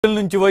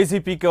నుంచి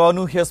వైసీపీకి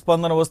అనూహ్య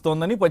స్పందన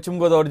వస్తోందని పశ్చిమ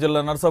గోదావరి జిల్లా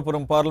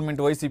నర్సాపురం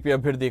పార్లమెంట్ వైసీపీ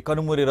అభ్యర్థి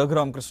కనుమూరి రఘు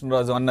రామకృష్ణ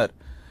రాజు అన్నారు.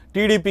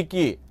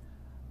 టీడీపీకి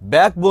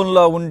బ్యాక్ బోన్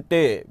లా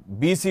ఉంటే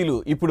బీసీలు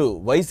ఇప్పుడు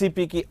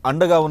వైసీపీకి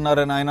అండగా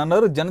ఉన్నారని ఆయన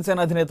అన్నారు.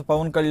 జనసేన అధినేత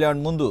పవన్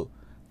కళ్యాణ్ ముందు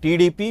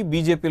టీడీపీ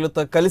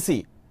బీజేపీలతో కలిసి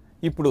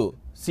ఇప్పుడు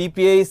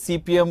సిపిఐ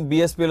సిపిఎం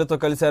బీఎస్పీలతో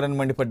కలిశారని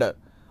మండిపడ్డారు.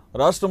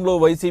 రాష్ట్రంలో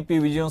వైసీపీ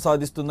విజయం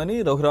సాధిస్తుందని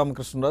రఘు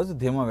రామకృష్ణ రాజు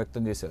ధీమా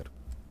వ్యక్తం చేశారు.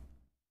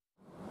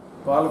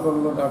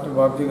 పాలకొల్లులో డాక్టర్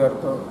బాబ్జీ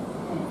గారితో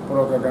ఇప్పుడు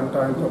ఒక గంట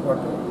ఆయనతో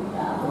పాటు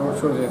రోడ్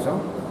షో చేశాం.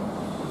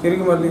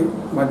 తిరిగి మళ్ళీ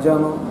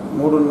మధ్యాహ్నం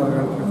 3:30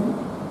 గంటలకి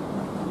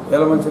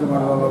యలమంచిలి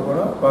మండలంలో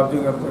కూడా బాబ్జీ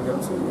గారితో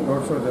కలిసి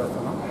రోడ్ షో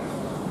చేస్తున్నాం.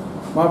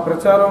 మా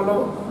ప్రచారంలో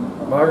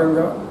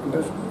భాగంగా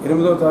అంటే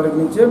 8వ తారీఖు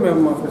నుంచే మేము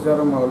మా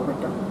ప్రచారం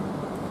మొదలుపెట్టాం.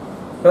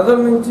 ప్రజల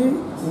నుంచి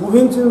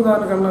ఊహించిన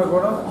దానికన్నా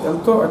కూడా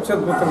ఎంతో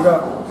అత్యద్భుతంగా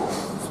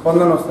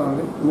స్పందన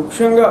వస్తుంది.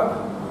 ముఖ్యంగా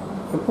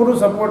ఎప్పుడూ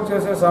సపోర్ట్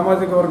చేసే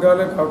సామాజిక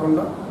వర్గాలే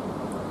కాకుండా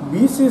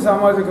బీసీ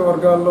సామాజిక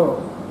వర్గాల్లో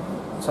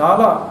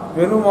చాలా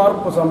పెను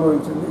మార్పు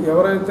సంభవించింది.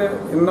 ఎవరైతే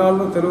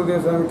ఇన్నాళ్ళు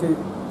తెలుగుదేశానికి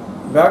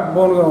బ్యాక్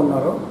బోన్గా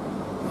ఉన్నారో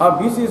ఆ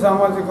బీసీ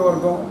సామాజిక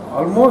వర్గం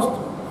ఆల్మోస్ట్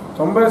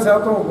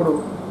 90% ఇప్పుడు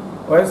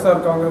వైఎస్ఆర్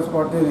కాంగ్రెస్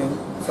పార్టీని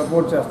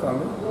సపోర్ట్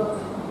చేస్తుంది.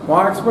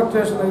 మా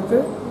ఎక్స్పెక్టేషన్ అయితే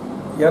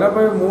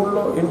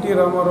 83లో ఎన్టీ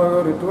రామారావు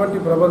గారు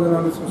ఎటువంటి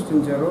ప్రబంధనాన్ని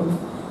సృష్టించారో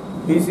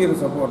బీసీల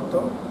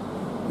సపోర్ట్తో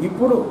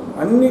ఇప్పుడు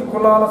అన్ని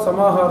కులాల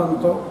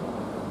సమాహారంతో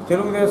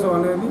తెలుగుదేశం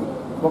అనేది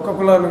ఒక్క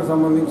కులానికి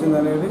సంబంధించింది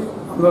అనేది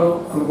అందరూ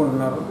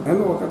అనుకుంటున్నారు.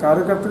 నేను ఒక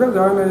కార్యకర్తగా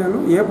జాయిన్ అయ్యాను.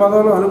 ఏ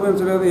పదవిలో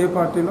అనుభవించలేదు ఏ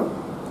పార్టీలో.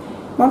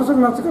 మనసుకు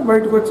నచ్చక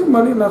బయటకు వచ్చి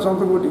మళ్ళీ నా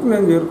సొంత గూటికి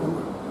నేను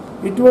చేరుకున్నాను.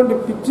 ఇటువంటి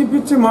పిచ్చి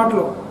పిచ్చి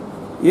మాటలు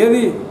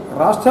ఏది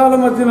రాష్ట్రాల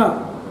మధ్యన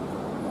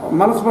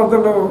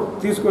మనస్పర్ధలో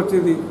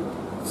తీసుకొచ్చేది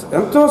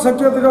ఎంతో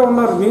సఖ్యతగా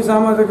ఉన్నారు మీ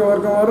సామాజిక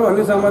వర్గం వారు,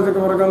 అన్ని సామాజిక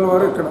వర్గాల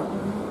వారు ఇక్కడ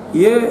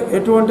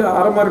ఎటువంటి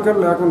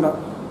ఆరమరికలు లేకుండా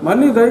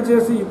మళ్ళీ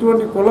దయచేసి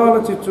ఇటువంటి కులాల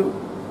చిచ్చు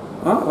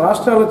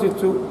రాష్ట్రాల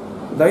చిచ్చు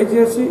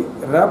దయచేసి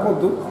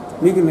రేపొద్దు.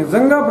 మీకు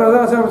నిజంగా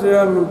ప్రజాసేవ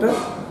చేయాలంటే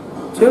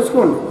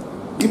చేసుకోండి.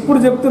 ఇప్పుడు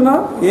చెప్తున్నా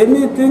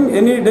ఎనీథింగ్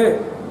ఎనీ డే.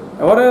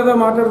 ఎవరేదో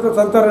మాట్లాడితే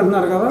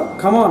చంతారంటున్నారు కదా,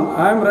 come on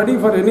I'm ready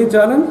for any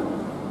challenge.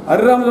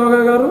 Hariram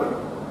Jogayya గారు,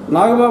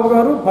 నాగబాబు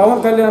గారు,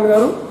 పవన్ కళ్యాణ్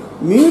గారు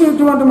మీరు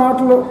ఇటువంటి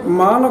మాటలు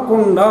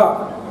మానకుండా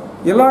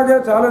ఇలాగే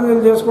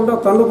ఛాలెంజ్లు చేసుకుంటా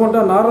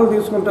తన్నుకుంటా నారలు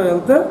తీసుకుంటా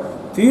వెళ్తే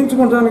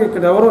తీయించుకుంటానికి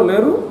ఇక్కడ ఎవరో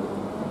లేరు.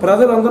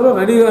 ప్రజలందరూ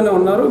రెడీగానే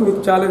ఉన్నారు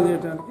మీకు ఛాలెంజ్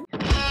చేయడానికి.